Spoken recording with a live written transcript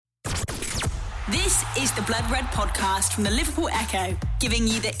This is the Blood Red podcast from the Liverpool Echo, giving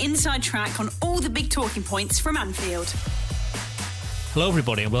you the inside track on all the big talking points from Anfield. Hello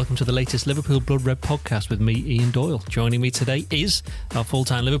everybody and welcome to the latest Liverpool Blood Red podcast with me, Ian Doyle. Joining me today is our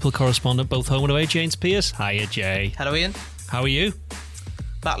full-time Liverpool correspondent, both home and away, James Pearce. Hiya, Jay. Hello, Ian. How are you?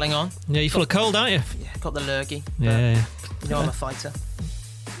 Battling on. Yeah, you're full of cold, aren't you? Yeah, got the lurgy. Yeah. You know I'm a fighter.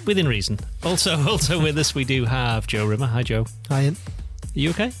 Within reason. Also with us we do have Joe Rimmer. Hi, Joe. Hi, Ian. Are you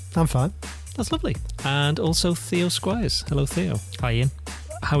okay? I'm fine. That's lovely. And also Theo Squires. Hello, Theo. Hi, Ian.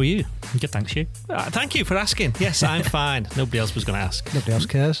 How are you? Good, thanks, you. Thank you for asking. Yes, I'm fine. Nobody else was going to ask. Nobody else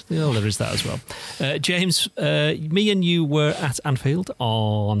cares. Oh, there is that as well. James, me and you were at Anfield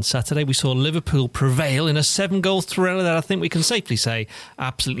on Saturday. We saw Liverpool prevail in a 7-goal thriller that I think we can safely say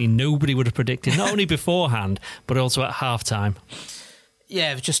absolutely nobody would have predicted, not only beforehand, but also at half-time.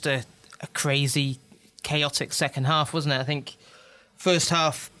 Yeah, it was just a crazy, chaotic second half, wasn't it? I think first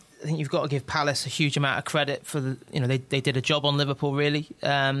half, I think you've got to give Palace a huge amount of credit for they did a job on Liverpool, really.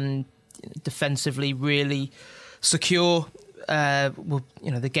 Defensively, really secure.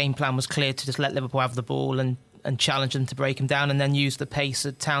 The game plan was clear to just let Liverpool have the ball and challenge them to break them down, and then use the pace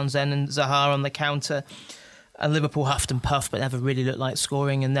of Townsend and Zaha on the counter. And Liverpool huffed and puffed, but never really looked like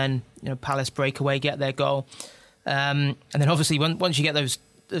scoring. And then Palace break away, get their goal, and then obviously once you get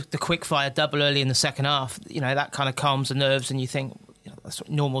the quick fire double early in the second half, that kind of calms the nerves, and you think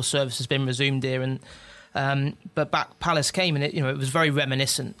normal service has been resumed here. And but back Palace came, and it was very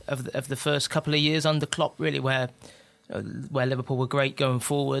reminiscent of the first couple of years under Klopp, really, where Liverpool were great going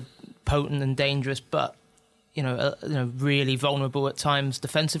forward, potent and dangerous, but really vulnerable at times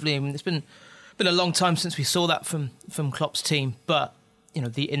defensively. I mean, it's been a long time since we saw that from Klopp's team, but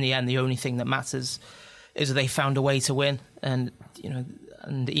in the end, the only thing that matters is that they found a way to win, and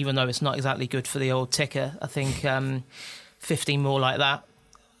even though it's not exactly good for the old ticker, I think 15 more like that,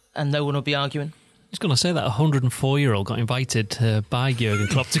 and no one will be arguing. I was going to say that 104-year-old got invited by Jurgen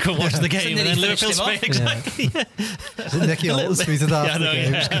Klopp to come watch the game, and then Liverpool's exactly. Yeah. Nicky Alton tweeted that after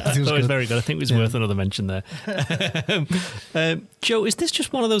the game. It was very good. I think it was worth another mention there. Joe, is this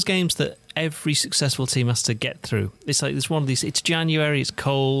just one of those games that every successful team has to get through? It's like it's one of these. It's January. It's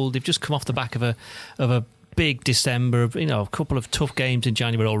cold. They've just come off the back of a big December. A couple of tough games in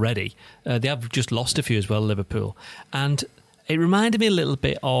January already. They have just lost a few as well, Liverpool, and it reminded me a little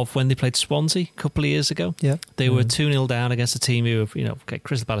bit of when they played Swansea a couple of years ago. Yeah. They were 2-0 down against a team who,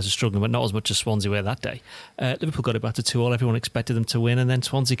 Crystal Palace are struggling, but not as much as Swansea were that day. Liverpool got it back to 2-2. Everyone expected them to win, and then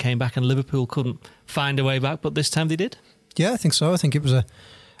Swansea came back and Liverpool couldn't find a way back, but this time they did. Yeah, I think so. I think it was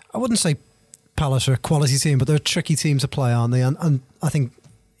I wouldn't say Palace are a quality team, but they're a tricky team to play, aren't they? And I think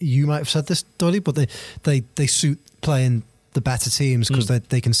you might have said this, Dudley, but they suit playing the better teams because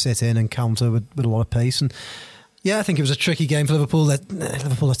they can sit in and counter with a lot of pace. And yeah, I think it was a tricky game for Liverpool.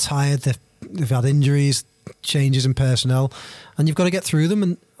 Liverpool are tired. They've had injuries, changes in personnel, and you've got to get through them.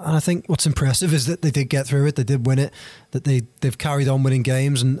 And I think what's impressive is that they did get through it. They did win it. That they've carried on winning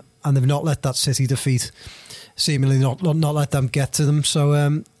games, and they've not let that City defeat seemingly not let them get to them. So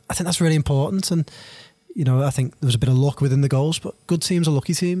I think that's really important. And I think there was a bit of luck within the goals, but good teams are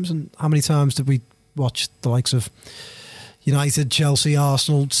lucky teams. And how many times did we watch the likes of United, Chelsea,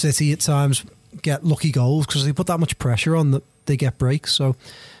 Arsenal, City at times get lucky goals because they put that much pressure on that they get breaks? So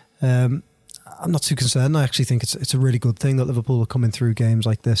I'm not too concerned. I actually think it's a really good thing that Liverpool are coming through games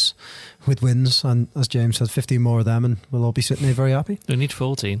like this with wins, and as James said, 15 more of them and we'll all be sitting there very happy. They need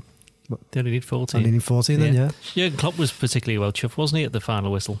 14. They only need 14. Only need 14 then, yeah. Jurgen Klopp was particularly well chuffed, wasn't he, at the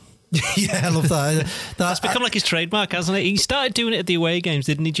final whistle? Yeah, I love that. That's become like his trademark, hasn't it? He started doing it at the away games,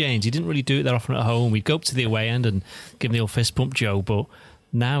 didn't he, James? He didn't really do it that often at home. He'd go up to the away end and give him the old fist pump, Joe, but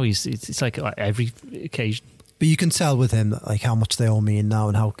now it's like every occasion. But you can tell with him that, like, how much they all mean now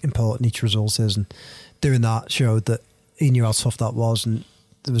and how important each result is, and doing that showed that he knew how tough that was, and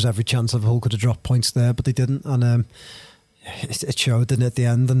there was every chance Liverpool could have dropped points there, but they didn't, and it showed, didn't it, at the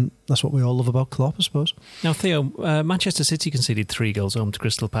end, and that's what we all love about Klopp, I suppose. Now, Theo, Manchester City conceded 3 goals home to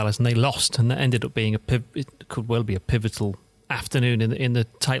Crystal Palace, and they lost, and that ended up being it could well be a pivotal afternoon in the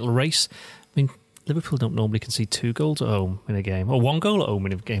title race. I mean, Liverpool don't normally concede 2 goals at home in a game, or 1 goal at home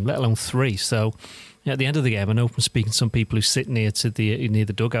in a game, let alone 3. So at the end of the game, I know from speaking to some people who sit near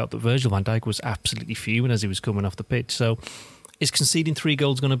the dugout that Virgil van Dijk was absolutely fuming as he was coming off the pitch. So is conceding 3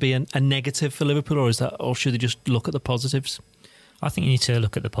 goals going to be a negative for Liverpool, or should they just look at the positives? I think you need to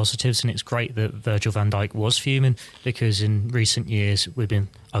look at the positives, and it's great that Virgil van Dijk was fuming, because in recent years we've been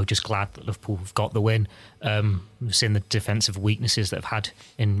just glad that Liverpool have got the win. We've seen the defensive weaknesses that have had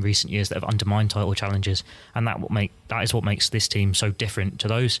in recent years that have undermined title challenges, and that is what makes this team so different to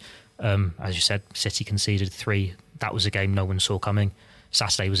those. As you said, City conceded 3. That was a game no one saw coming.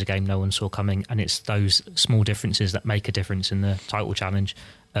 Saturday was a game no one saw coming, and it's those small differences that make a difference in the title challenge.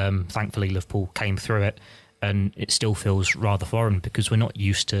 Thankfully, Liverpool came through it, and it still feels rather foreign because we're not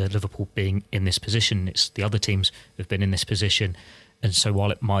used to Liverpool being in this position. It's the other teams who've been in this position. And so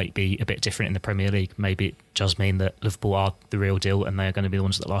while it might be a bit different in the Premier League, maybe it does mean that Liverpool are the real deal and they're going to be the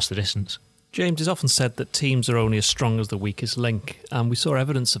ones that last the distance. James has often said that teams are only as strong as the weakest link, and we saw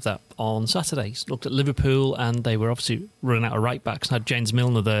evidence of that on Saturday. He looked at Liverpool, and they were obviously running out of right-backs, and had James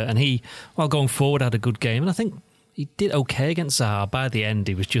Milner there, and he, while going forward, had a good game, and I think he did okay against Zaha. By the end,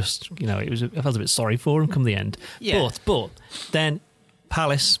 he was just, I felt a bit sorry for him come the end. Yeah. But then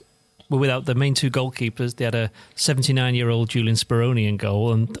Palace were without their main two goalkeepers. They had a 79-year-old Julian Speroni in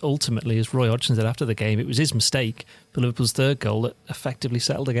goal, and ultimately, as Roy Hodgson said after the game, it was his mistake for Liverpool's third goal that effectively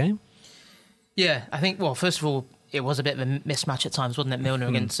settled the game. Yeah, I think, well, first of all, it was a bit of a mismatch at times, wasn't it, Milner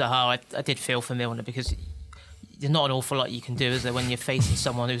against Zaha? I did feel for Milner because there's not an awful lot you can do, is there, when you're facing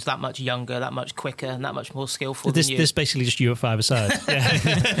someone who's that much younger, that much quicker, and that much more skillful than you. This basically just you at five-a-side.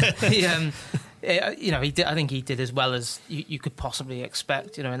 Yeah. I think he did as well as you could possibly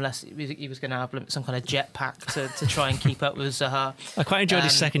expect, unless he was going to have some kind of jetpack to try and keep up with Zaha. I quite enjoyed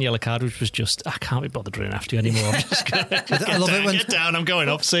his second yellow card, which was just, I can't be bothered running after you anymore. I'm just going to get down, I'm going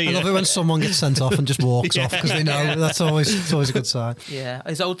up, see you. I love it when someone gets sent off and just walks off because they know it's always a good sign. Yeah,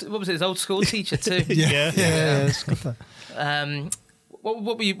 his old school teacher too. yeah, it's good.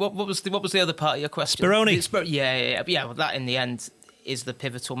 What was the other part of your question? Speroni. Yeah. Well, that in the end is the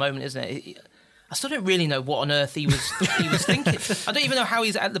pivotal moment, isn't it? I still don't really know what on earth he was thinking. I don't even know how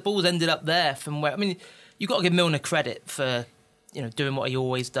the ball's ended up there from where. I mean, you've got to give Milner credit for doing what he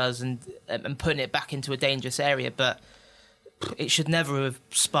always does and putting it back into a dangerous area, but it should never have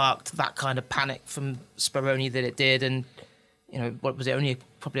sparked that kind of panic from Speroni that it did. And what was it? Only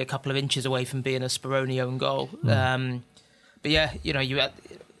probably a couple of inches away from being a Speroni own goal. But yeah, you had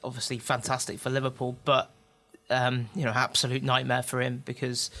obviously fantastic for Liverpool, but absolute nightmare for him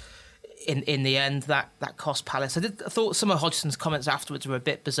because in the end that cost Palace. I thought some of Hodgson's comments afterwards were a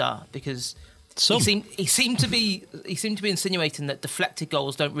bit bizarre because he seemed to be insinuating that deflected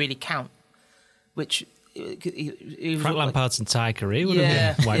goals don't really count, which Frank Lampard's entire career would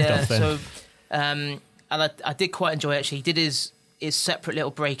have been wiped off then. So, and I did quite enjoy it, actually. He did his separate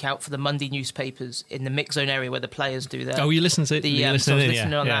little breakout for the Monday newspapers in the mix zone area where the players do their... Oh, you listened to it? So I was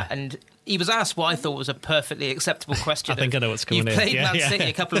listening on that, and he was asked what I thought was a perfectly acceptable question. I think I know what's coming in. You played Man City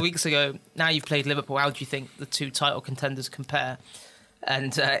a couple of weeks ago, now you've played Liverpool, how do you think the two title contenders compare?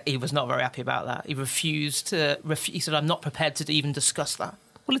 And he was not very happy about that. He refused to... He said, I'm not prepared to even discuss that.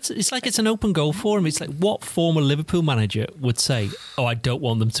 Well, it's like it's an open goal for him. It's like what former Liverpool manager would say, "Oh, I don't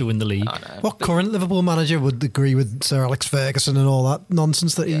want them to win the league." What current Liverpool manager would agree with Sir Alex Ferguson and all that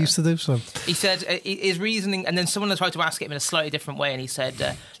nonsense that he used to do? So he said his reasoning, and then someone tried to ask him in a slightly different way, and he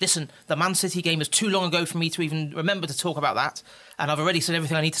said, "Listen, the Man City game is too long ago for me to even remember to talk about that, and I've already said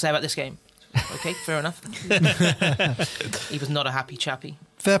everything I need to say about this game." Okay, fair enough. He was not a happy chappy.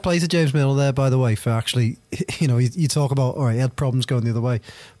 Fair play to James Milner there, by the way, for actually, you talk about, all right, he had problems going the other way,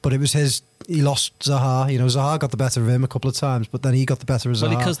 but it was he lost Zaha. Zaha got the better of him a couple of times, but then he got the better of Zaha.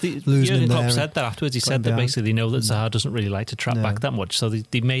 Well, because Jurgen Klopp said that afterwards. He said that basically they know that Zaha doesn't really like to trap back that much, so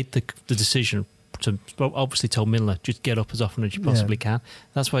they made the decision to obviously tell Milner, just get up as often as you possibly can.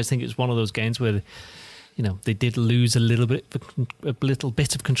 That's why I think it's one of those games where they did lose a little bit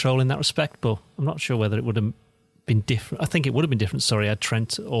of control in that respect, but I'm not sure whether it would have been different. I think it would have been different, had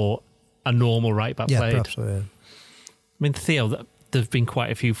Trent or a normal right back played. Perhaps so, yeah. I mean, Theo, there have been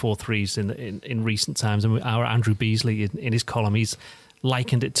quite a few 4-3s in recent times, and our Andrew Beasley in his column, he's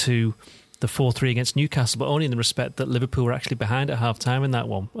likened it to the 4-3 against Newcastle, but only in the respect that Liverpool were actually behind at half-time in that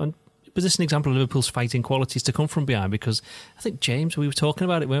one. And was this an example of Liverpool's fighting qualities to come from behind? Because I think, James, we were talking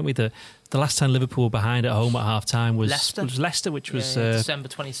about it, weren't we? The last time Liverpool were behind at home at half-time was Leicester, which was... December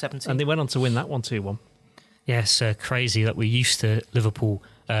 2017. And they went on to win that 1-2-1. Yes, crazy that we're used to Liverpool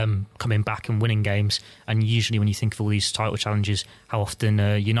coming back and winning games. And usually when you think of all these title challenges, how often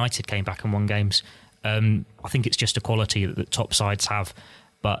United came back and won games. I think it's just a quality that the top sides have.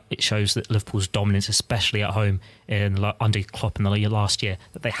 But it shows that Liverpool's dominance, especially at home under Klopp in the last year,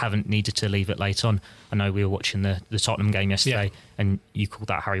 that they haven't needed to leave it late on. I know we were watching the Tottenham game yesterday, and you called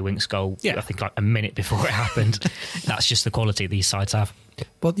that Harry Winks goal, I think like a minute before it happened. That's just the quality these sides have.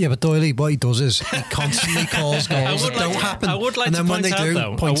 But Doyley, what he does is he constantly calls goals that don't happen. I would like and to then point when they out, do,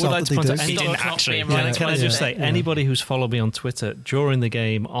 though, points out that they do. He didn't actually. Can I just say, anybody who's followed me on Twitter during the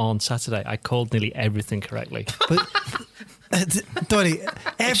game on Saturday, I called nearly everything correctly. Doily,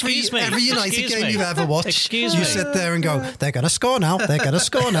 every United game you've ever watched, you sit there and go, they're going to score now, they're going to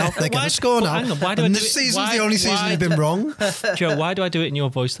score now, they're going to score now. Hang on, why do I and do this it? season's Why- the only season why- you've been wrong. Joe, why do I do it in your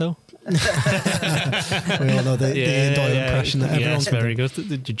voice though? We all know the Ian Doyle impression that everyone Yes, can very do. good.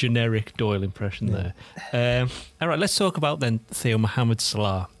 The generic Doyle impression there. All right, let's talk about then Theo Mohamed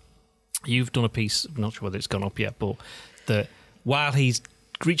Salah. You've done a piece, I'm not sure whether it's gone up yet, but that while he's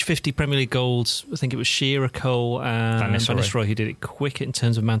reached 50 Premier League goals, I think it was Shearer, Cole and Van Nistelrooy who did it quick in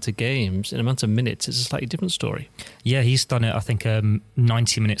terms of amount of games. In amount of minutes, it's a slightly different story. Yeah, he's done it, I think,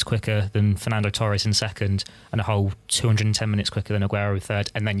 90 minutes quicker than Fernando Torres in second and a whole 210 minutes quicker than Aguero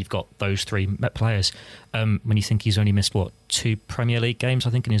third. And then you've got those three Met players. When you think he's only missed, 2 Premier League games,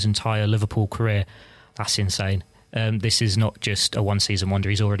 I think, in his entire Liverpool career, that's insane. This is not just a one-season wonder.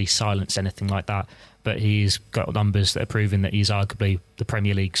 He's already silenced anything like that. But he's got numbers that are proving that he's arguably the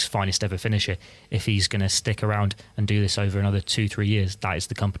Premier League's finest ever finisher. If he's going to stick around and do this over another 2-3 years, that is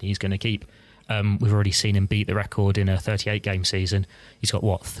the company he's going to keep. We've already seen him beat the record in a 38-game season. He's got,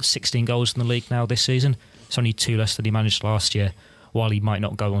 16 goals in the league now this season? It's only 2 less than he managed last year. While he might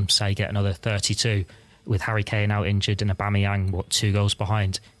not go on, say, get another 32, with Harry Kane out injured and Aubameyang, 2 goals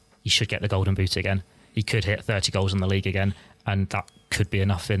behind, he should get the Golden Boot again. He could hit 30 goals in the league again, and that could be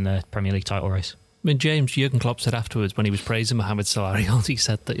enough in the Premier League title race. I mean, James, Jurgen Klopp said afterwards when he was praising Mohamed Salah, he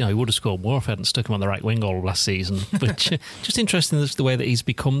said that he would have scored more if I hadn't stuck him on the right wing all last season. But just interesting the way that he's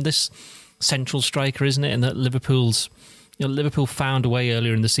become this central striker, isn't it? And that Liverpool found a way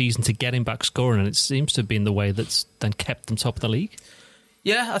earlier in the season to get him back scoring, and it seems to have been the way that's then kept them top of the league.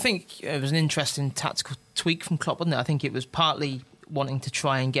 Yeah, I think it was an interesting tactical tweak from Klopp, wasn't it? I think it was partly wanting to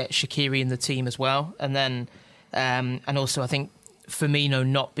try and get Shaqiri in the team as well, and then and also I think Firmino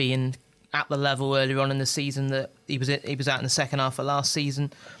not being at the level earlier on in the season that he was at in the second half of last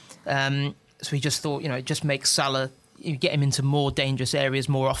season. So he just thought, it just makes Salah, you get him into more dangerous areas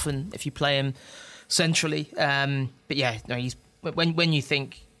more often if you play him centrally. But yeah, he's when you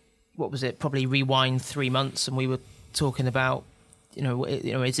think, what was it? Probably rewind 3 months, and we were talking about,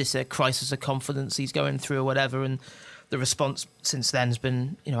 is this a crisis of confidence he's going through or whatever? And the response since then has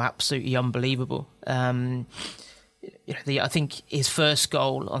been, absolutely unbelievable. I think his first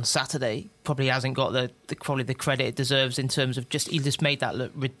goal on Saturday probably hasn't got the credit it deserves in terms of he just made that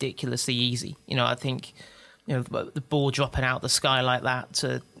look ridiculously easy. I think the ball dropping out the sky like that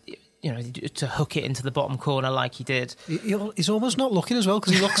to hook it into the bottom corner like he did. He's almost not looking as well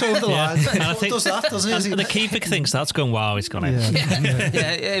because he looks over the line. And I think does that, doesn't he? And the keeper thinks that's going, wow, he's gone in.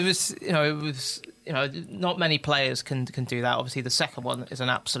 Yeah, it was not many players can do that. Obviously, the second one is an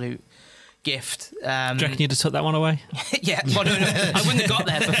absolute gift. Do you reckon you'd have took that one away? Yeah, well, no, I wouldn't have got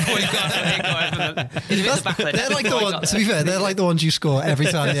there before he got there. They're like the ones. To be fair, they're like the ones you score every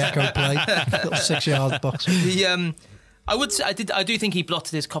time the Echo play. Little 6-yard box. I would say I do think he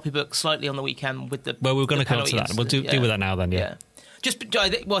blotted his copybook slightly on the weekend with the. Well, we're going to come to that. incident. We'll do with that now then. Yeah.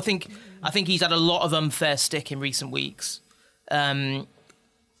 I think he's had a lot of unfair stick in recent weeks, and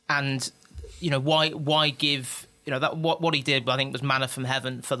why give. That what he did, I think, was manna from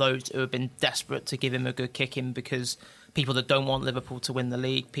heaven for those who have been desperate to give him a good kicking, because people that don't want Liverpool to win the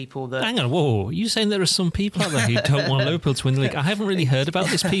league, people that... Hang on, whoa. Are you saying there are some people out there who don't want Liverpool to win the league? I haven't really heard about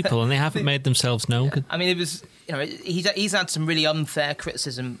these people, and they haven't made themselves known. I mean, it was... he's had some really unfair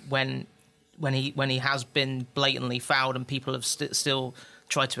criticism when he has been blatantly fouled, and people have still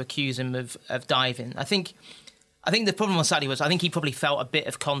tried to accuse him of diving. I think the problem on Saturday was I think he probably felt a bit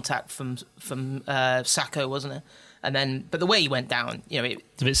of contact from Sakho, wasn't it? And then, but the way he went down,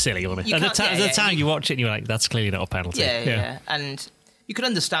 it's a bit silly, wasn't it? At the time you watch it, and you're like, that's clearly not a penalty. Yeah. And you could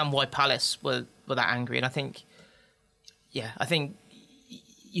understand why Palace were that angry. And I think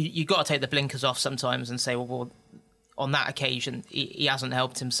you got to take the blinkers off sometimes and say, well, on that occasion, he hasn't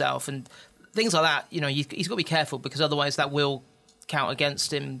helped himself, and things like that. He's got to be careful, because otherwise that will count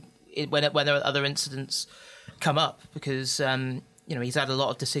against him when there are other incidents come up, because he's had a lot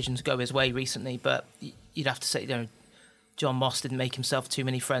of decisions go his way recently, but you'd have to say John Moss didn't make himself too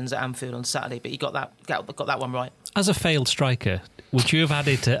many friends at Anfield on Saturday, but he got that one right. As a failed striker, would you have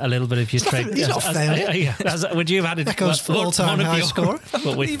added a little bit of your trade? He's not failed. Would you have added Echo's all-time high score?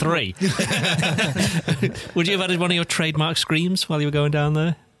 Well, with 3. Would you have added one of your trademark screams while you were going down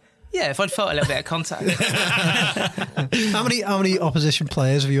there? Yeah, if I'd felt a little bit of contact. How many opposition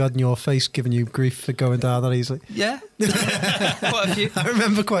players have you had in your face giving you grief for going down that easily? Yeah, quite a few. I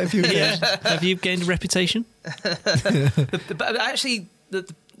remember quite a few. Yeah. Have you gained a reputation? But actually,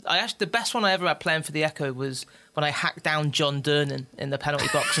 the best one I ever had playing for the Echo was when I hacked down John Durnan in the penalty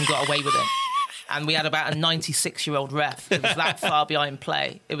box and got away with it. And we had about a 96-year-old ref. It was that far behind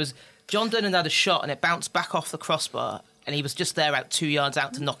play. It was John Durnan had a shot and it bounced back off the crossbar, and he was just there out 2 yards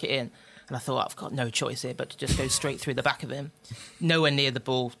out to knock it in. And I thought, I've got no choice here but to just go straight through the back of him. Nowhere near the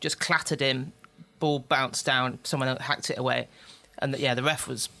ball, just clattered him. Ball bounced down, someone hacked it away. And the ref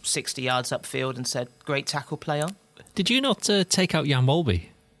was 60 yards upfield and said, great tackle, play on. Did you not take out Jan Molby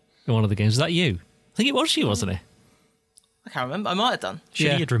in one of the games? Was that you? I think it was you, wasn't it? I can't remember. I might have done.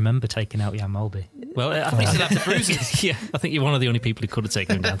 Sure, you'd remember taking out Jan Molby. Well, I He think still had the bruises. yeah, I think you're one of the only people who could have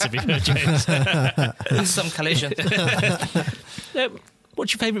taken him down, to be fair, James. Some collision.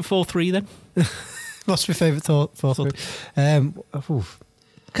 What's your favourite 4-3 then? What's my favourite 4-3?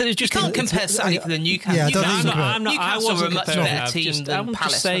 Because it's just You can't compare Saturday to the Newcastle. Yeah, I don't think I'm not. I Newcastle were a wasn't much comparing better it. team than I'm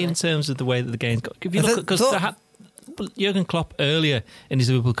Palace. just saying in weren't they? terms of the way that the game's got. If you look at because Jurgen Klopp earlier in his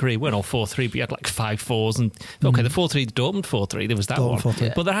Liverpool career weren't all 4-3, but he had like 5-4s and the 4-3, the Dortmund 4-3, there was that Dortmund one.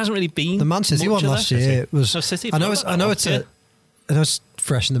 4-3. But there hasn't really been The Man City much one of last that. year was. No, City. I know it's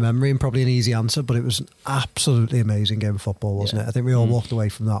fresh in the memory and probably an easy answer, but it was an absolutely amazing game of football, wasn't it? I think we all walked away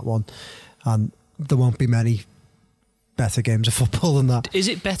from that one, and there won't be many better games of football than that. Is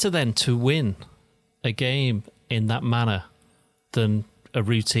it better then to win a game in that manner than a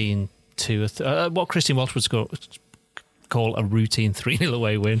routine what Christian Walsh would call a routine 3-0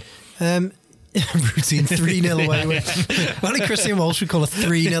 away win? Routine 3-0 away win. Only Christian Walsh would call a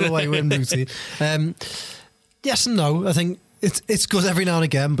 3-0 away win routine. Yes and no. I think it's good every now and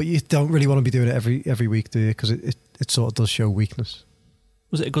again, but you don't really want to be doing it every week, do you? Because it sort of does show weakness.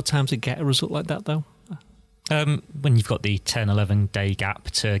 Was it a good time to get a result like that, though? When you've got the 10-11 day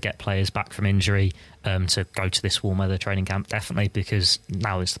gap to get players back from injury, to go to this warm weather training camp, definitely, because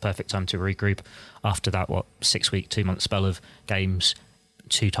now is the perfect time to regroup after that 6-week 2-month spell of games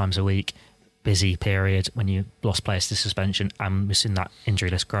 2 times a week, busy period when you lost players to suspension and we're seeing that injury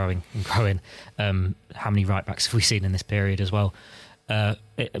list growing and growing. How many right backs have we seen in this period as well?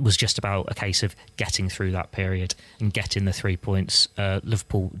 It was just about a case of getting through that period and getting the 3 points.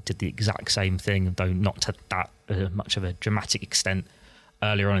 Liverpool did the exact same thing, though not to that much of a dramatic extent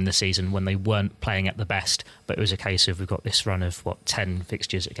earlier on in the season when they weren't playing at the best. But it was a case of we've got this run of 10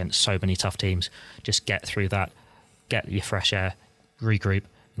 fixtures against so many tough teams. Just get through that, get your fresh air, regroup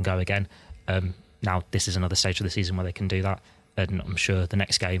and go again. Now this is another stage of the season where they can do that. And I'm sure the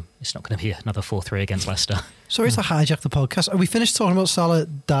next game, it's not going to be another 4-3 against Leicester. Sorry to hijack the podcast. Are we finished talking about Salah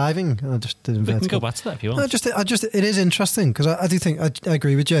diving? I just didn't. We can go back to that if you want. It is interesting because I do think I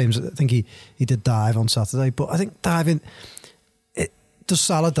agree with James. I think he did dive on Saturday, but I think diving. Does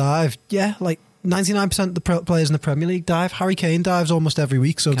Salah dive? Yeah, like 99% of the players in the Premier League dive. Harry Kane dives almost every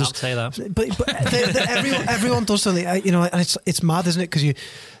week. So Can't say that. But everyone does something. And it's mad, isn't it? Because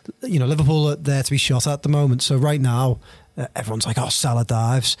Liverpool are there to be shot at the moment. So right now. Everyone's like, oh, Salah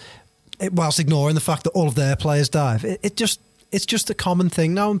dives, whilst ignoring the fact that all of their players dive. It's just a common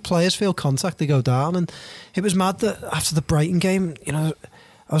thing now. When players feel contact, they go down. And it was mad that after the Brighton game, I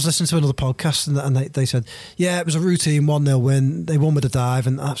was listening to another podcast and they said, yeah, it was a routine 1-0 win. They won with a dive,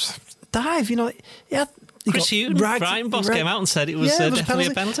 and dive, yeah. Chris Hughton, Brighton boss came out and said it was definitely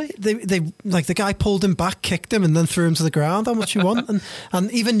a penalty. They like the guy pulled him back, kicked him, and then threw him to the ground. How much you want?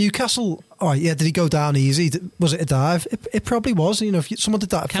 And even Newcastle. All right, yeah. Did he go down easy? Was it a dive? It probably was. If someone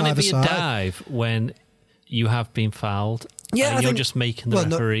did that, can it be a dive when you have been fouled? Yeah, and you're just making the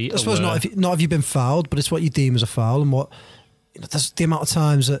referee. I suppose not if you've been fouled, but it's what you deem as a foul, and what there's the amount of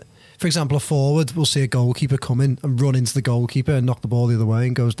times that, for example, a forward will see a goalkeeper come in and run into the goalkeeper and knock the ball the other way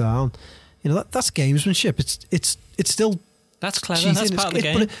and goes down. That's gamesmanship. It's still that's clever. cheating. That's part of the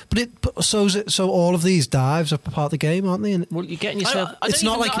game. So all of these dives are part of the game, aren't they? And well, you're getting yourself. I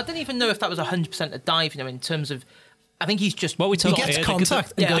don't even know if that was 100% a dive. In terms of, I think he's just he gets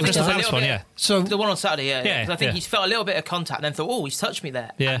contact. Yeah, I think it's the first one. Yeah. So the one on Saturday. Yeah. I think yeah. he's felt a little bit of contact, and then thought, oh, he's touched me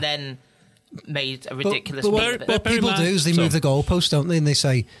there, yeah. and then made a ridiculous. But meal of it. what people do is they move the goalpost, don't they? And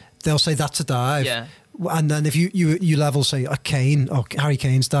they'll say that's a dive. Yeah. And then if you level, say, Kane or Harry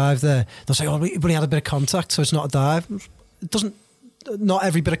Kane's dive there, they'll say, oh, but he had a bit of contact, so it's not a dive. It doesn't. Not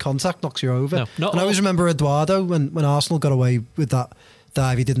every bit of contact knocks you over. No, and I always remember Eduardo when Arsenal got away with that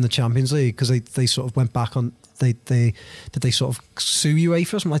dive he did in the Champions League, because they sort of went back on. Did they sort of sue UEFA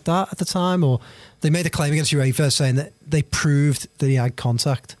or something like that at the time, or they made a claim against UEFA saying that they proved that he had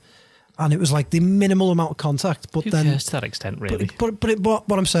contact. And it was like the minimal amount of contact, but Who then cares to that extent, really. But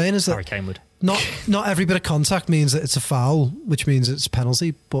what I'm saying is that Harry Kane would. not every bit of contact means that it's a foul, which means it's a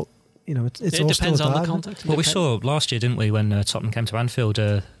penalty. But it's It all depends still a on the dive. context. Well, we saw last year, didn't we, when Tottenham came to Anfield,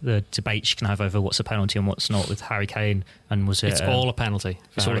 the debates you can have over what's a penalty and what's not with Harry Kane, and was it? It's all a penalty.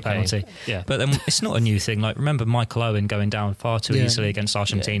 It's all a penalty. Yeah. But then it's not a new thing. Like, remember Michael Owen going down far too Yeah. easily against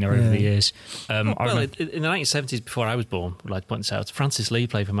Argentina Yeah. over the Yeah. years. I Well, remember, in the 1970s, before I was born, I'd like to point this out, Francis Lee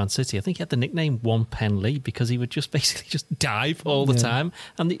played for Man City. I think he had the nickname One Pen Lee because he would just basically just dive all the Yeah. time.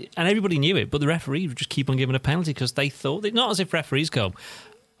 And everybody knew it, but the referee would just keep on giving a penalty because they thought, not as if referees go,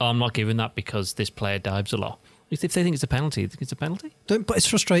 oh, I'm not giving that because this player dives a lot. If they think it's a penalty, they think it's a penalty. But it's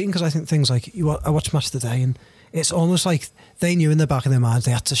frustrating because I think things like I watched Match of the Day, and it's almost like they knew in the back of their minds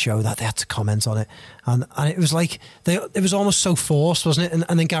they had to show that, they had to comment on it, and it was like it was almost so forced, wasn't it?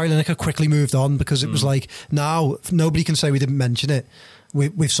 And then Gary Lineker quickly moved on because it was like, now nobody can say we didn't mention it.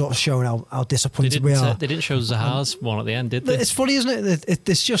 We've sort of shown how disappointed we are. They didn't show Zaha's one at the end, did they? It's funny, isn't it?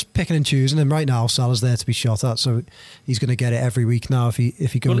 It's just picking and choosing. And right now, Salah's there to be shot at, so he's going to get it every week now if he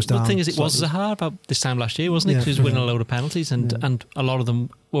goes down. The thing is, it was Zaha about this time last year, wasn't it? Yeah. Because he was winning a load of penalties, and a lot of them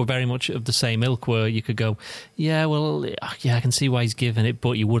were very much of the same ilk, where you could go, yeah, I can see why he's given it,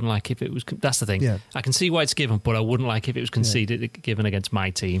 but you wouldn't like if it was. That's the thing. Yeah. I can see why it's given, but I wouldn't like if it was conceded given against my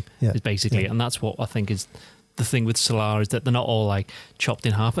team. Yeah. Is basically, Yeah. and that's what I think is the thing with Salah, is that they're not all like chopped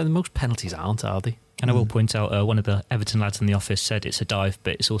in half, and most penalties aren't, are they? and I will point out, one of the Everton lads in the office said it's a dive,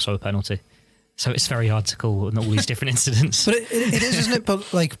 but it's also a penalty. So it's very hard to call on all these different incidents. But it is, isn't it?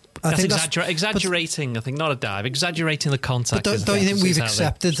 But like, I think that's exaggerating. I think not a dive, exaggerating the contact. But don't you think we've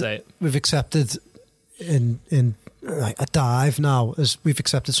accepted in like a dive now, as we've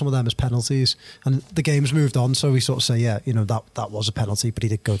accepted some of them as penalties, and the game's moved on, so we sort of say, that was a penalty, but he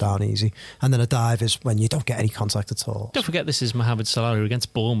did go down easy. And then a dive is when you don't get any contact at all. Don't forget, this is Mohamed Salah, who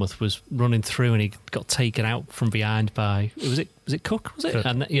against Bournemouth was running through and he got taken out from behind by was it Cook? Was it? Cook.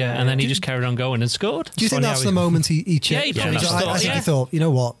 And and then he just carried on going and scored. Do you think that's the moment he checked? Yeah, he probably just I thought, think he thought, you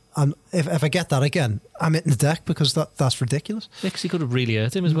know what? If I get that again, I'm hitting the deck, because that's ridiculous. He could have really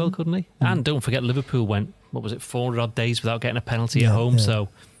hurt him as well, couldn't he? And don't forget, Liverpool went, 400 odd days without getting a penalty at home, so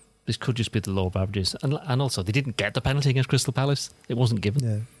this could just be the law of averages. And also, they didn't get the penalty against Crystal Palace. It wasn't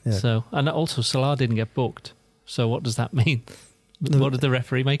given. Yeah. So, and also, Salah didn't get booked. So what does that mean? What did the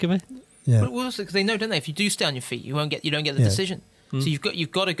referee make of it? Yeah. But also, because they know, don't they? If you do stay on your feet, you don't get the decision. So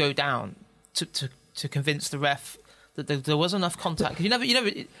you've got to go down to convince the ref that there was enough contact. Because you never,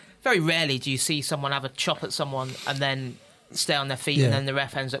 very rarely do you see someone have a chop at someone and then stay on their feet, and then the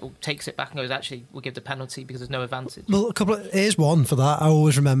ref takes it back and goes, actually, we'll give the penalty because there's no advantage. Well, here's one for that. I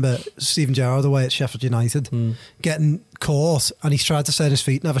always remember Steven Gerrard away at Sheffield United getting caught, and he tried to stay on his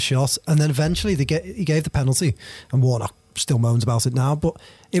feet and have a shot, and then eventually he gave the penalty, and Warnock still moans about it now, but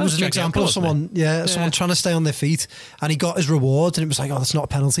it was an example of someone trying to stay on their feet, and he got his reward, and it was like, oh, that's not a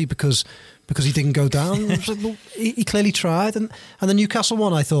penalty because he didn't go down. It was like, well, he clearly tried. And the Newcastle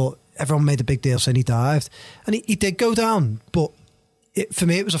one, I thought everyone made a big deal saying he dived, and he did go down, but for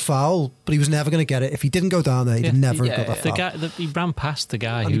me it was a foul, but he was never going to get it. If he didn't go down there, he'd never have got that foul. The guy, he ran past the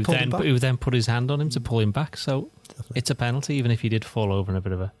guy And who then put his hand on him to pull him back, so it's a penalty even if he did fall over in a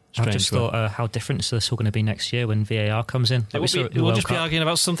bit of a strange I just thought how different is this all going to be next year when VAR comes in? We'll just be arguing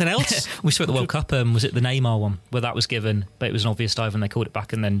about something else. We saw at the World Cup, was it the Neymar one, where that was given, but it was an obvious dive and they called it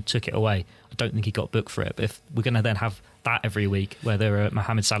back and then took it away. I don't think he got booked for it, but if we're going to then have that every week, whether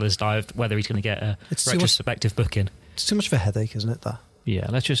Mohamed Salah's dived, whether he's going to get a retrospective booking. It's too much of a headache, isn't it, that? Yeah,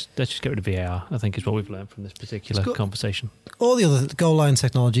 let's just get rid of VAR, I think, is what we've learned from this particular conversation. All the other goal line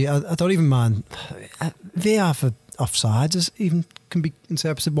technology, I don't even mind. VAR for offsides can be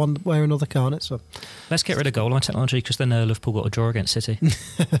interpreted one way or another, can't it? So let's get rid of goal line technology, because then Liverpool got a draw against City.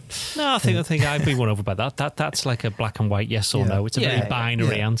 No, I think I'd be won over by that. That's like a black and white yes or no. It's a very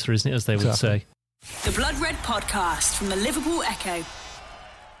binary answer, isn't it, as they would say. The Blood Red Podcast from the Liverpool Echo.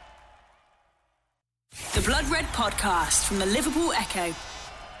 The Blood Red Podcast from the Liverpool Echo.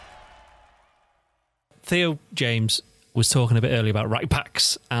 Theo James was talking a bit earlier about right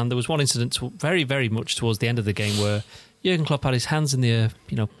backs, and there was one incident very, very much towards the end of the game where Jurgen Klopp had his hands in the air,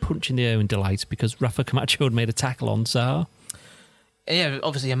 punching the air in delight because Rafa Camacho had made a tackle on Zaha. Yeah,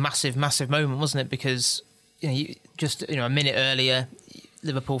 obviously a massive, massive moment, wasn't it? Because a minute earlier,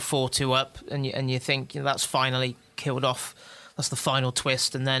 Liverpool 4-2 up, and you think that's finally killed off. That's the final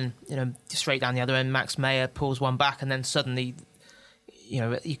twist, and then straight down the other end, Max Meyer pulls one back, and then suddenly,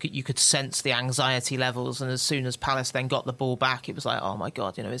 you could sense the anxiety levels. And as soon as Palace then got the ball back, it was like, oh my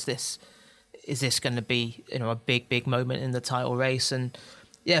God, is this going to be a big moment in the title race? And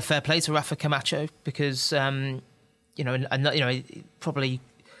yeah, fair play to Rafa Camacho, because probably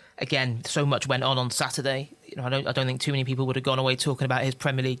again so much went on Saturday. I don't think too many people would have gone away talking about his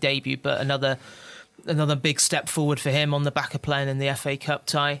Premier League debut, but another big step forward for him on the back of playing in the FA Cup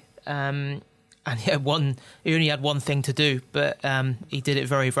tie. and he only had one thing to do, but he did it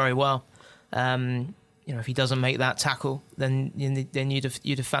very, very well. If he doesn't make that tackle, then you'd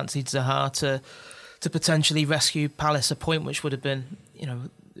have fancied Zaha to potentially rescue Palace a point, which would have been,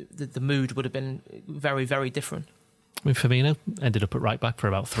 the mood would have been very, very different. I mean, Firmino ended up at right back for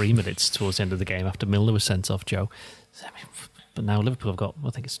about 3 minutes towards the end of the game after Milner was sent off, Joe. But now Liverpool have got,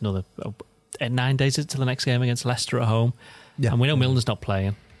 I think it's another 9 days to the next game against Leicester at home. Yeah. And we know Milner's not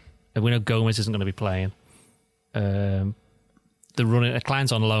playing. And we know Gomez isn't going to be playing. They're running,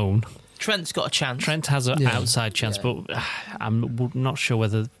 Klein's on loan. Trent's got a chance. Trent has an outside chance, but I'm not sure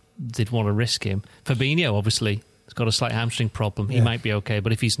whether they'd want to risk him. Fabinho, obviously, has got a slight hamstring problem. He might be okay,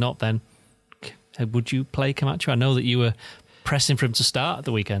 but if he's not, then would you play Camacho? I know that you were pressing for him to start at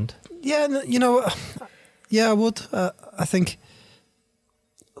the weekend. Yeah, I would. I think.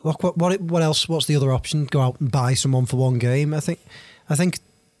 Look, what else? What's the other option? Go out and buy someone for one game. I think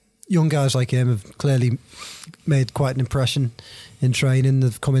young guys like him have clearly made quite an impression in training.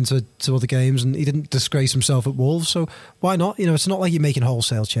 They've come into other games, and he didn't disgrace himself at Wolves. So why not? It's not like you're making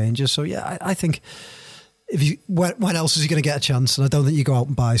wholesale changes. So yeah, I think. When else is he going to get a chance? And I don't think you go out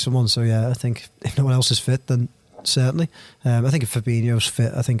and buy someone. So yeah, I think if no one else is fit, then certainly. I think if Fabinho's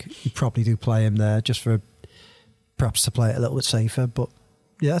fit, I think you probably do play him there just for perhaps to play it a little bit safer. But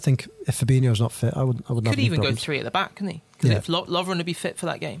yeah, I think if Fabinho's not fit, I would. Could even go 3 at the back, couldn't he? Because if Lovren would be fit for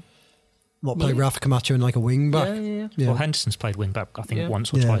that game. What, play Rafa Camacho in like a wing back? Yeah. Well, Henderson's played wing back, I think,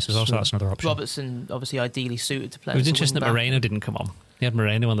 once or twice as well, so that's another option. Robertson, obviously ideally suited to play. It was interesting that Moreno didn't come on. He had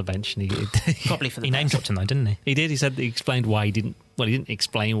Moreno on the bench, and probably for the he name dropped him though, didn't he? He did. He said he explained why he didn't. Well, he didn't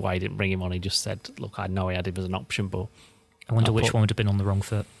explain why he didn't bring him on. He just said, "Look, I know I had him as an option, but I wonder which one would have been on the wrong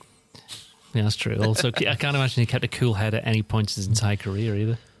foot." Yeah, that's true. Also, I can't imagine he kept a cool head at any point in his entire career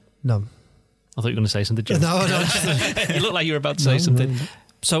either. No. I thought you were going to say something, Jim. No. You look like you were about to say something.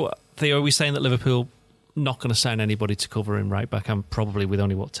 So, Theo, are we saying that Liverpool not going to sign anybody to cover him right back? I'm probably, with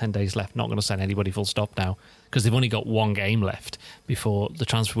only 10 days left, not going to sign anybody full stop now, because they've only got one game left before the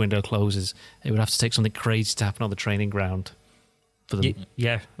transfer window closes. It would have to take something crazy to happen on the training ground for them.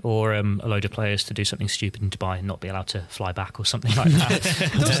 Yeah, or a load of players to do something stupid in Dubai and not be allowed to fly back or something like that.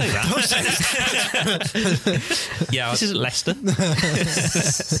 Don't say that. Yeah, this isn't Leicester.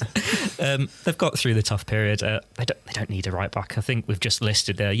 They've got through the tough period. They don't need a right back. I think we've just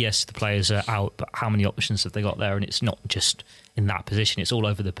listed there. Yes, the players are out, but how many options have they got there? And it's not just in that position; it's all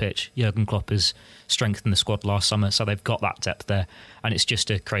over the pitch. Jurgen Klopp has strengthened the squad last summer, so they've got that depth there. And it's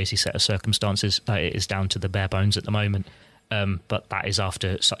just a crazy set of circumstances. It is down to the bare bones at the moment. But that is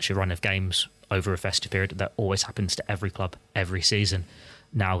after such a run of games over a festive period that always happens to every club every season.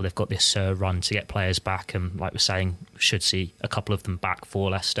 Now they've got this run to get players back, and like we're saying, should see a couple of them back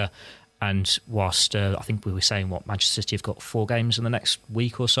for Leicester. And whilst I think we were saying Manchester City have got 4 games in the next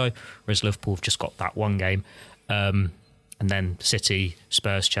week or so, whereas Liverpool have just got that one game. And then City,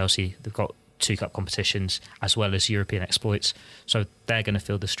 Spurs, Chelsea, they've got 2 cup competitions as well as European exploits. So they're going to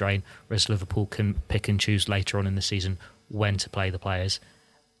feel the strain, whereas Liverpool can pick and choose later on in the season when to play the players.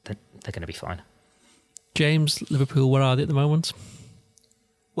 They're going to be fine. James, Liverpool, where are they at the moment?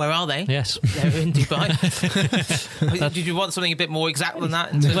 Where are they? Yes. They're in Dubai. Did you want something a bit more exact than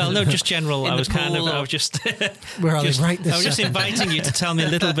that? Well, no, just general. I was just... Where are they right this I was just inviting you to tell me a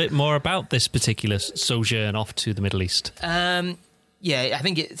little bit more about this particular sojourn off to the Middle East. Yeah, I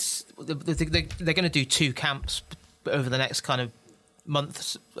think they're going to do 2 camps over the next kind of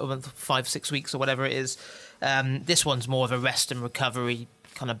months, over 5-6 weeks or whatever it is. This one's more of a rest and recovery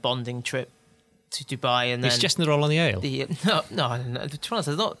kind of bonding trip to Dubai, and it's just they're all on the ale. No. To be honest,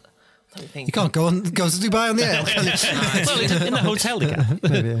 there's not. I don't think you can't go to Dubai on the ale. Well, in the hotel they can.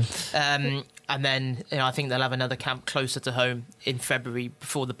 Maybe, yeah. And then I think they'll have another camp closer to home in February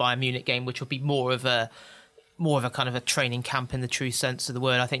before the Bayern Munich game, which will be more of a kind of a training camp in the true sense of the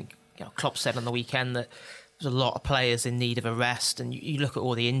word. I think Klopp said on the weekend that there's a lot of players in need of a rest, and you look at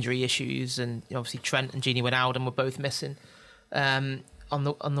all the injury issues, and obviously Trent and Gini Wijnaldum were both missing on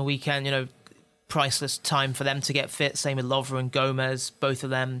the weekend. Priceless time for them to get fit. Same with Lovren and Gomez, both of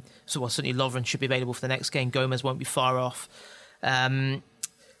them. So certainly Lovren should be available for the next game. Gomez won't be far off. It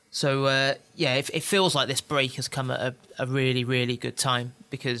feels like this break has come at a really, really good time,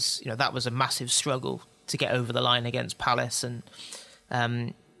 because that was a massive struggle to get over the line against Palace, and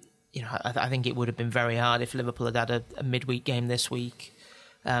I think it would have been very hard if Liverpool had had a midweek game this week.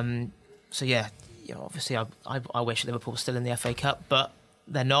 Obviously I wish Liverpool was still in the FA Cup, but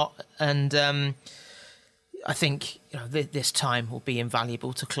they're not, and I think this time will be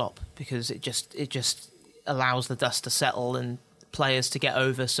invaluable to Klopp, because it just allows the dust to settle and players to get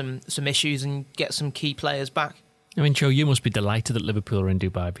over some issues and get some key players back. I mean, Joe, you must be delighted that Liverpool are in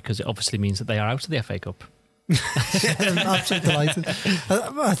Dubai because it obviously means that they are out of the FA Cup. I'm absolutely delighted.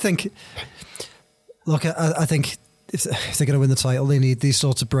 I think. Look, I think if they're going to win the title, they need these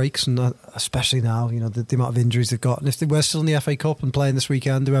sorts of breaks, and especially now, the amount of injuries they've got. And if they were still in the FA Cup and playing this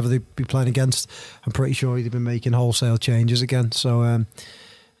weekend, whoever they'd be playing against, I'm pretty sure they've been making wholesale changes again. So,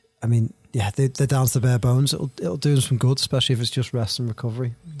 I mean, yeah, they're down to the bare bones. It'll do them some good, especially if it's just rest and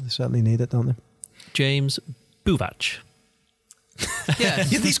recovery. They certainly need it, don't they? James Buvac. Yeah.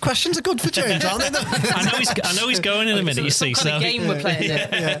 These questions are good for James, aren't they? I know he's going in a minute. You see, so game we're playing.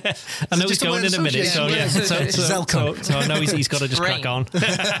 I know he's going in a minute. So yeah, so I know he's got to just crack on.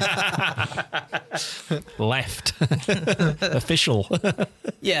 Left official.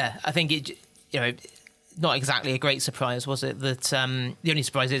 Yeah, I think it. Not exactly a great surprise, was it? That the only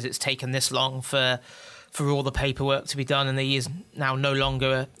surprise is it's taken this long for all the paperwork to be done, and he is now no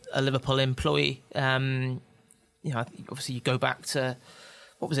longer a Liverpool employee. Obviously you go back to,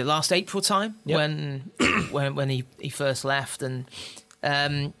 what was it, last April time? Yep. when he first left, and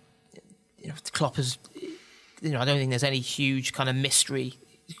Klopp has, I don't think there's any huge kind of mystery.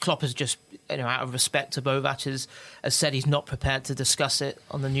 Klopp has just, out of respect to Bovac, has said he's not prepared to discuss it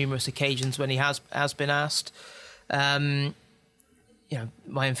on the numerous occasions when he has been asked. My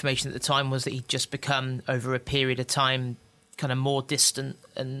information at the time was that he'd just become, over a period of time, kind of more distant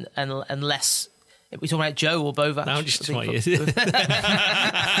and less. Are we talking about Joe or Bovac? No, just what you.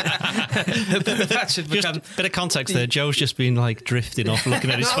 Bit of context there. Joe's just been drifting off, looking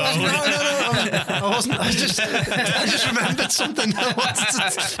at his phone. No. I wasn't. I just remembered something. I wanted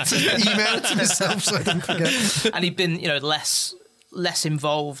to email it to myself so I didn't forget. And he'd been, less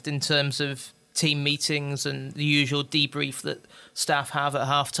involved in terms of team meetings and the usual debrief that staff have at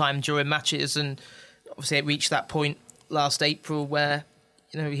half-time during matches. And obviously, it reached that point last April where,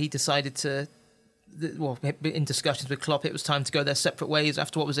 he decided to. In discussions with Klopp, it was time to go their separate ways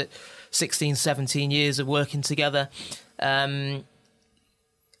after, 16, 17 years of working together. How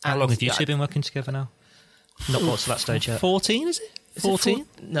long have you two been working together now? Not what's that stage yet? 14, is it? 14?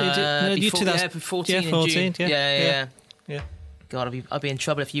 No, you two, that's 14 yeah, 14, in June. Yeah. God, I'd be in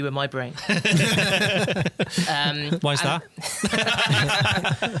trouble if you were my brain. Why is that?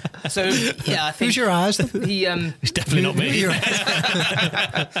 So, yeah, I think... Who's your eyes? It's definitely not me.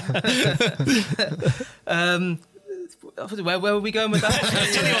 Where were we going with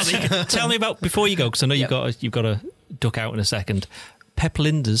that? Tell me about, before you go, because I know you've got to duck out in a second. Pep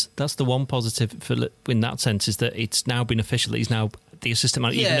Linders, that's the one positive in that sense, is that it's now been official that he's now the assistant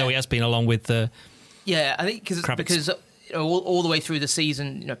manager, even though he has been along with Yeah, I think because all the way through the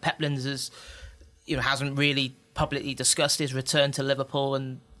season, Pep Linders hasn't really publicly discussed his return to Liverpool,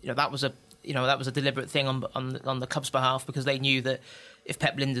 and that was a deliberate thing on the Cubs' behalf, because they knew that if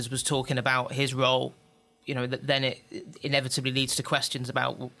Pep Linders was talking about his role, then it inevitably leads to questions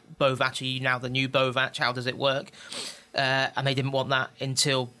about Bovac. Are you now the new Bovac? How does it work? And they didn't want that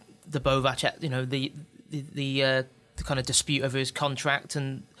until the Bovac, the kind of dispute over his contract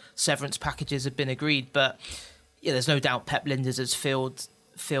and severance packages had been agreed. But yeah, there's no doubt Pep Linders has filled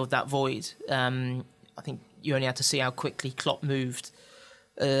that void. I think you only had to see how quickly Klopp moved.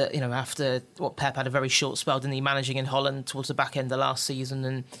 After Pep had a very short spell, didn't he, managing in Holland towards the back end of last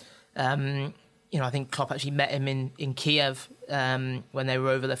season, and I think Klopp actually met him in Kiev when they were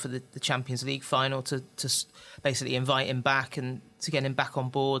over there for the Champions League final to basically invite him back and to get him back on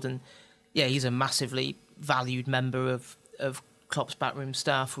board. And yeah, he's a massively valued member of Klopp's backroom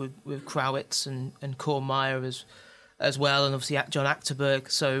staff with Krawietz and Korn Meyer as well, and obviously John Achterberg.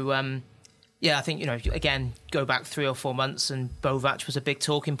 So I think again, go back 3 or 4 months, and Bovac was a big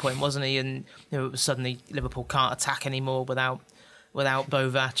talking point, wasn't he? And it was suddenly Liverpool can't attack anymore without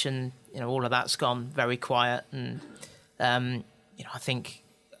Bovac, and all of that's gone very quiet. And I think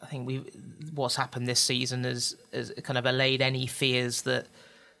what's happened this season has kind of allayed any fears that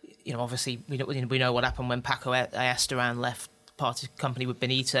obviously we know what happened when Paco Ayestaran left party company with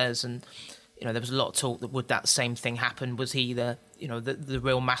Benitez, and there was a lot of talk that would that same thing happen? Was he the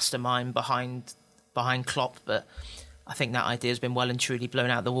real mastermind behind Klopp? But I think that idea has been well and truly blown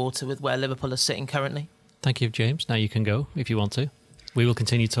out of the water with where Liverpool are sitting currently. Thank you, James. Now you can go if you want to. We will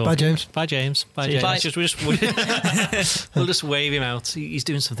continue talking. Bye, James. Bye, James. Bye, James. Bye. We'll just wave him out. He's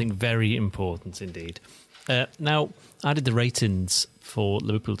doing something very important indeed. Now, I did the ratings for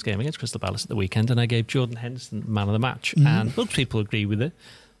Liverpool's game against Crystal Palace at the weekend, and I gave Jordan Henderson man of the match. And most people agree with it,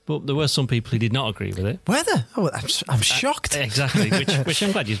 but there were some people who did not agree with it. Were there? Oh, I'm shocked. Exactly, which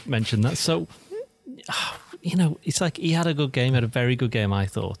I'm glad you mentioned that. So, it's like he had a good game, had a very good game, I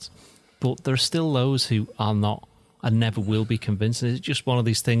thought. But there are still those who are not I never will be convinced. It's just one of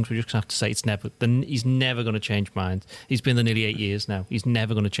these things we're just going to have to say he's never going to change minds. He's been there nearly 8 years now. He's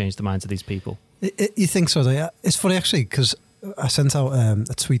never going to change the minds of these people. You think so? Though? It's funny actually because I sent out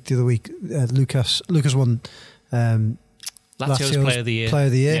a tweet the other week. Lucas won Lazio's Player of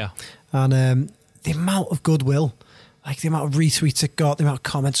the Year. Yeah. And the amount of goodwill, like the amount of retweets it got, the amount of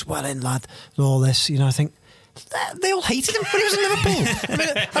comments, well in lad, and all this, I think they all hated him when he was in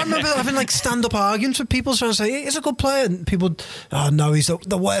Liverpool. I remember having like stand-up arguments with people trying to say he's a good player, and people, oh no, he's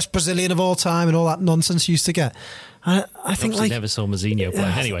the worst Brazilian of all time, and all that nonsense you used to get. And I think like never saw Mazinho play.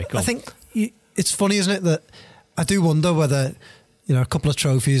 Anyway, cool. I think it's funny, isn't it, that I do wonder whether a couple of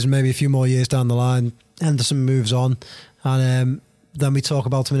trophies and maybe a few more years down the line, Henderson moves on, and then we talk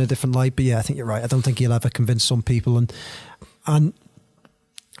about him in a different light. But yeah, I think you're right. I don't think he'll ever convince some people. And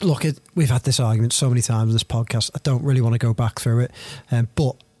look, we've had this argument so many times on this podcast. I don't really want to go back through it,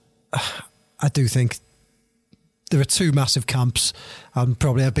 but I do think there are two massive camps, and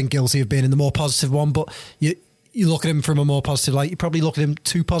probably I've been guilty of being in the more positive one. But you look at him from a more positive light. You probably look at him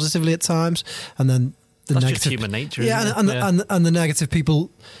too positively at times, and then the That's negative, just human nature. Yeah, and the negative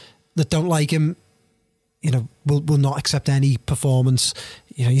people that don't like him, will not accept any performance.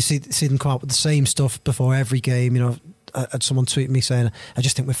 You see them come out with the same stuff before every game. I had someone tweet me saying, I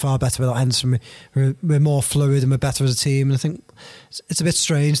just think we're far better without Henderson. We're more fluid and we're better as a team. And I think it's a bit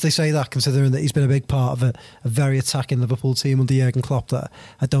strange they say that, considering that he's been a big part of a very attacking Liverpool team under Jurgen Klopp. That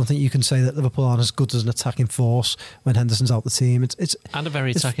I don't think you can say that Liverpool aren't as good as an attacking force when Henderson's out the team. It's and a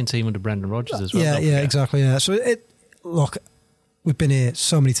very attacking team under Brendan Rodgers as well. Yeah, exactly. Yeah. So look, we've been here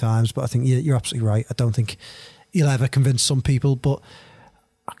so many times, but I think you're absolutely right. I don't think he'll ever convince some people, but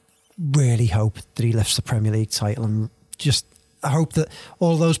I really hope that he lifts the Premier League title, and I hope that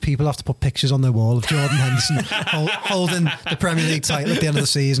all those people have to put pictures on their wall of Jordan Henderson holding the Premier League title at the end of the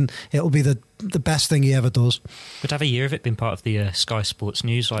season. It'll be the best thing he ever does. We'd have a year of it being part of the Sky Sports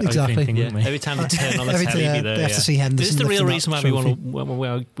News exactly. opening thing, wouldn't we? Every time they turn on the telly, they have to see Henderson. This is the real reason why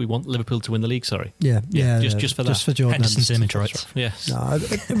we want Liverpool to win the league. Sorry, just for that. Just for Jordan Henderson's image rights. Yes, no,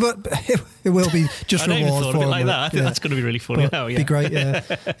 but it will be just I reward thought for of it him. like that. I think that's going to be really funny. It'd be great. Yeah,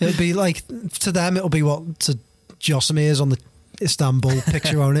 it'll be like to them. It'll be what to Josemirs on the Istanbul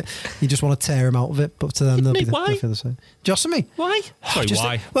picture on it. You just want to tear him out of it, but to them they'll feel the same. Josemi, why? Sorry,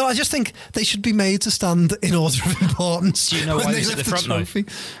 why? Well, I just think they should be made to stand in order of importance. Do you know why he's at the front trophy.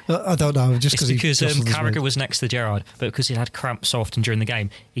 I don't know. Just because Carragher was next to Gerrard, but because he had cramps so often during the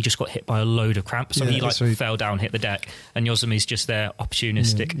game, he just got hit by a load of cramps, so he fell down, hit the deck, and Josemi's just there,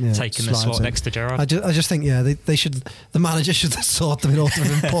 opportunistic, taking the slot next to Gerrard. I just think they should. The manager should sort them in order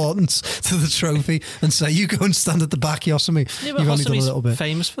of importance to the trophy and say, you go and stand at the back, Josemi. Yeah, you've only done a little bit.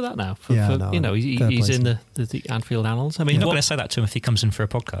 Famous for that now. He's in the Anfield annals. I mean, you're not going to say that to him if he comes in for a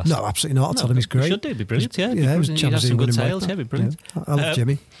podcast. No, absolutely not. I'll tell him he's great. He should do. It'd be brilliant. He'd have some good tales. Yeah, it'd be brilliant. Yeah. I love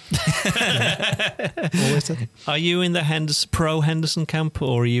Jimmy. Always did. Are you in the pro Henderson camp,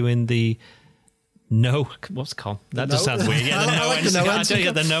 or are you in the no? What's con? That just sounds weird. Yeah,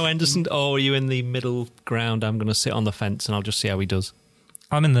 the no Henderson. Or are you in the middle ground? I'm going to sit on the fence and I'll just see how he does.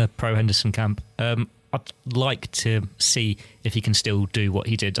 I'm in the pro Henderson camp. I'd like to see if he can still do what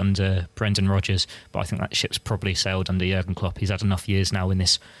he did under Brendan Rodgers, but I think that ship's probably sailed under Jurgen Klopp. He's had enough years now in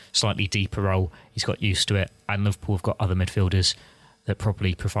this slightly deeper role. He's got used to it, and Liverpool have got other midfielders that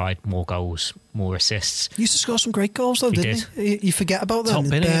probably provide more goals, more assists. He used to score some great goals, though, didn't he? You forget about them.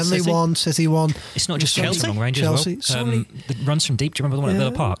 Burnley won, City won. It's not just Chelsea, long range Chelsea, as well. The runs from deep. Do you remember the one at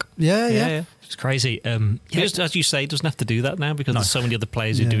Villa Park? Yeah. It's crazy. Just, as you say, he doesn't have to do that now because there's so many other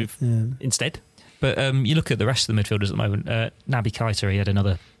players who do it instead. But you look at the rest of the midfielders at the moment. Naby Keita, he had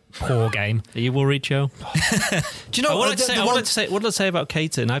another poor game. Are you worried, Joe? Do you know what I'd say about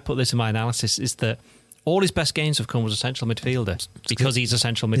Keita, and I put this in my analysis, is that all his best games have come as a central midfielder because he's a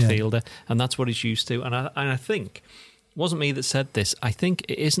central midfielder, and that's what he's used to. And I think, it wasn't me that said this, I think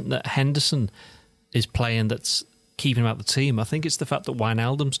it isn't that Henderson is playing that's keeping him out of the team. I think it's the fact that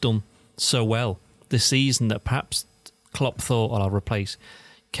Wijnaldum's done so well this season that perhaps Klopp thought, I'll replace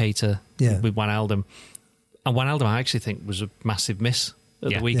Keita with Wijnaldum. And Wijnaldum, I actually think, was a massive miss at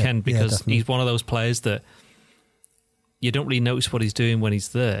the weekend because he's one of those players that you don't really notice what he's doing when he's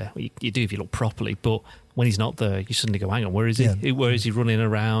there. You do if you look properly, but when he's not there, you suddenly go, hang on, where is he? Yeah. Where is he running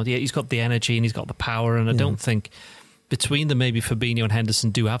around? Yeah, he's got the energy and he's got the power, and I don't think between them, maybe Fabinho and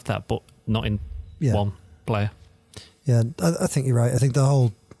Henderson do have that, but not in one player. Yeah, I think you're right. I think the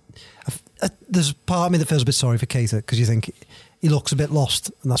whole... there's part of me that feels a bit sorry for Keita because you think he looks a bit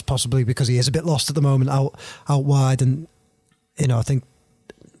lost, and that's possibly because he is a bit lost at the moment out wide. And I think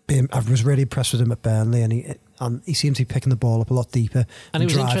I was really impressed with him at Burnley, and and he seemed to be picking the ball up a lot deeper. And it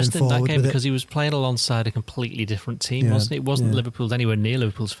was driving interesting in that forward game with because he was playing alongside a completely different team, Yeah, wasn't it? It wasn't yeah. Liverpool anywhere near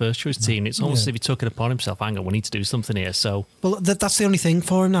Liverpool's first choice team. It's almost Yeah. as if he took it upon himself. Hang on, we need to do something here. So Well, that's the only thing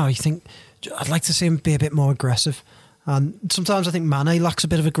for him now. You think, I'd like to see him be a bit more aggressive. And sometimes I think Mane lacks a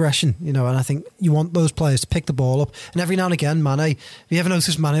bit of aggression, and I think you want those players to pick the ball up. And every now and again, Mane, have you ever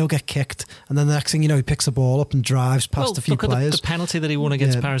noticed Mane will get kicked, and then the next thing you know, he picks the ball up and drives past a few look players. At the penalty that he won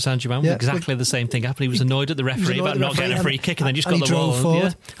against Yeah. Paris Saint-Germain. Yeah. Exactly the same thing happened. He was annoyed at the referee about not getting a free kick, and then just got he the drove ball.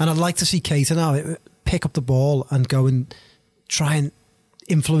 forward. Yeah. And I'd like to see Keita now pick up the ball and go and try and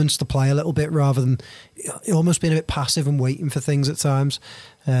influence the play a little bit rather than almost being a bit passive and waiting for things at times.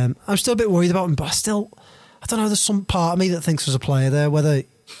 I'm still a bit worried about him, but I don't know, there's some part of me that thinks there's a player there, whether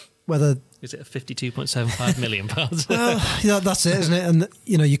Is it a £52.75 million? well, yeah, that's it, isn't it? And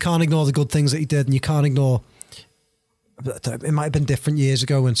you can't ignore the good things that he did, and you can't ignore. It might have been different years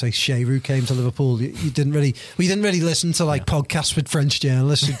ago when, say, Sheru came to Liverpool. You didn't really listen to podcasts with French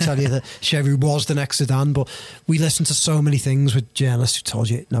journalists who tell you that Sheru was the next Zidane, but we listened to so many things with journalists who told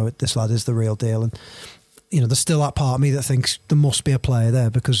you, no, this lad is the real deal. And there's still that part of me that thinks there must be a player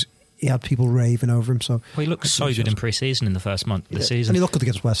there because he had people raving over him. So he looked so good in pre-season in the first month of the season. And he looked good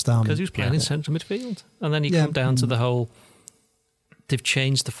against West Ham. Because he was playing in central midfield. And then you come down to the whole... They've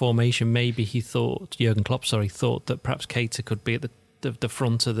changed the formation. Maybe Jurgen Klopp thought that perhaps Keita could be at the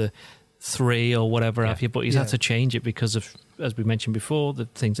front of the three or whatever have you, but he's had to change it because of, as we mentioned before, the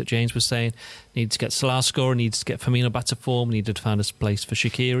things that James was saying. Needs to get Salah scoring, needs to get Firmino back to form, needed to find a place for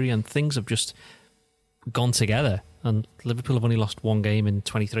Shaqiri, and things have just gone together. And Liverpool have only lost one game in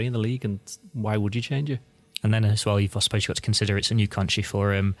 23 in the league, and why would you change it? And then as well, I suppose you've got to consider it's a new country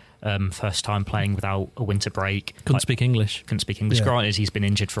for him. First time playing without a winter break. Couldn't speak English. Yeah. Granted, he's been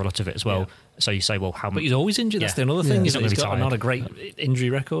injured for a lot of it as well. Yeah. So you say, well, how? But he's always injured. That's another thing. He's got not a great injury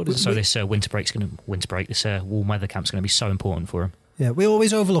record. So this warm weather camp's going to be so important for him. Yeah, we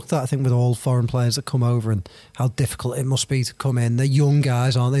always overlook that, I think, with all foreign players that come over and how difficult it must be to come in. They're young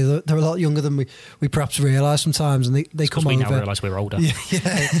guys, aren't they? They're a lot younger than we perhaps realise sometimes, and they come over. We now realise we're older.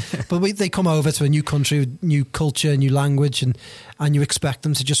 Yeah. But they come over to a new country, new culture, new language, and you expect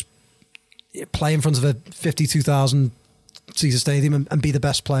them to just play in front of a 52,000 seater stadium and be the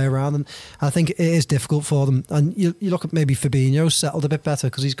best player around. And I think it is difficult for them. And you look at maybe Fabinho settled a bit better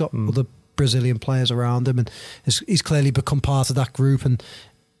because he's got other Brazilian players around him, and he's clearly become part of that group, and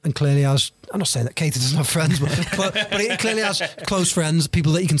clearly has, I'm not saying that Keita doesn't have friends, but he clearly has close friends,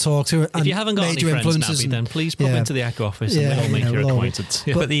 people that he can talk to. And if you haven't got any friends, Naby, then please pop into the Echo office and we'll make your acquaintance.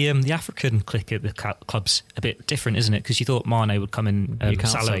 But the African clique at the club's a bit different, isn't it? Because you thought Mane would come in. You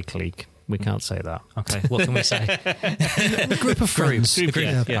can't say clique. We can't say that. Okay, what can we say? A group of friends. Yeah. Do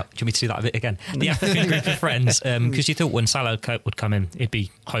you want me to do that a bit again? The African group of friends, because you thought when Salah would come in, he'd be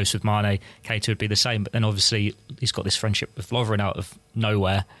close with Mane, Keita would be the same, but then obviously he's got this friendship with Lovren out of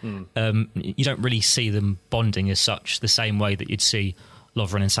nowhere. You don't really see them bonding as such the same way that you'd see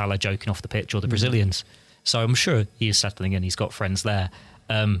Lovren and Salah joking off the pitch or the Brazilians. So I'm sure he is settling in, he's got friends there.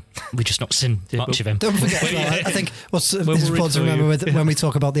 We've just not seen much of him. Don't forget, I think what's important to remember when we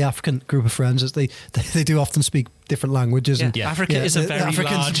talk about the African group of friends is they do often speak different languages. Yeah. Africa is a very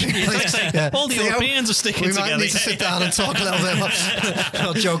large... all the Europeans are sticking together. We might need to sit down and talk a little bit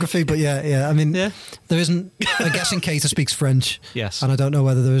about geography, but I mean, there isn't... I'm guessing Keita speaks French. Yes. And I don't know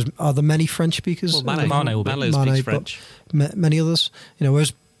whether are there many French speakers? Well, Mane will be. Mane speaks French. Many others.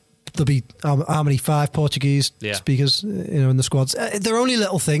 Whereas there'll be how many 5 Portuguese speakers in the squads. They're only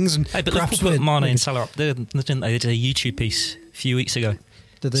little things, and but perhaps put Mane and Salah up there, didn't they? They did a YouTube piece a few weeks ago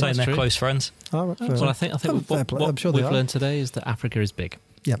saying they're close friends. Oh, right, well, I think what we've learned today is that Africa is big.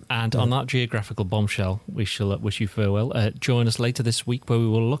 Yeah. And on that geographical bombshell, we shall wish you farewell. Join us later this week where we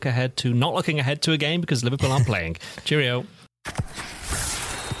will not looking ahead to a game because Liverpool aren't playing. Cheerio.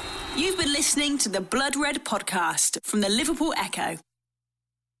 You've been listening to the Blood Red podcast from the Liverpool Echo.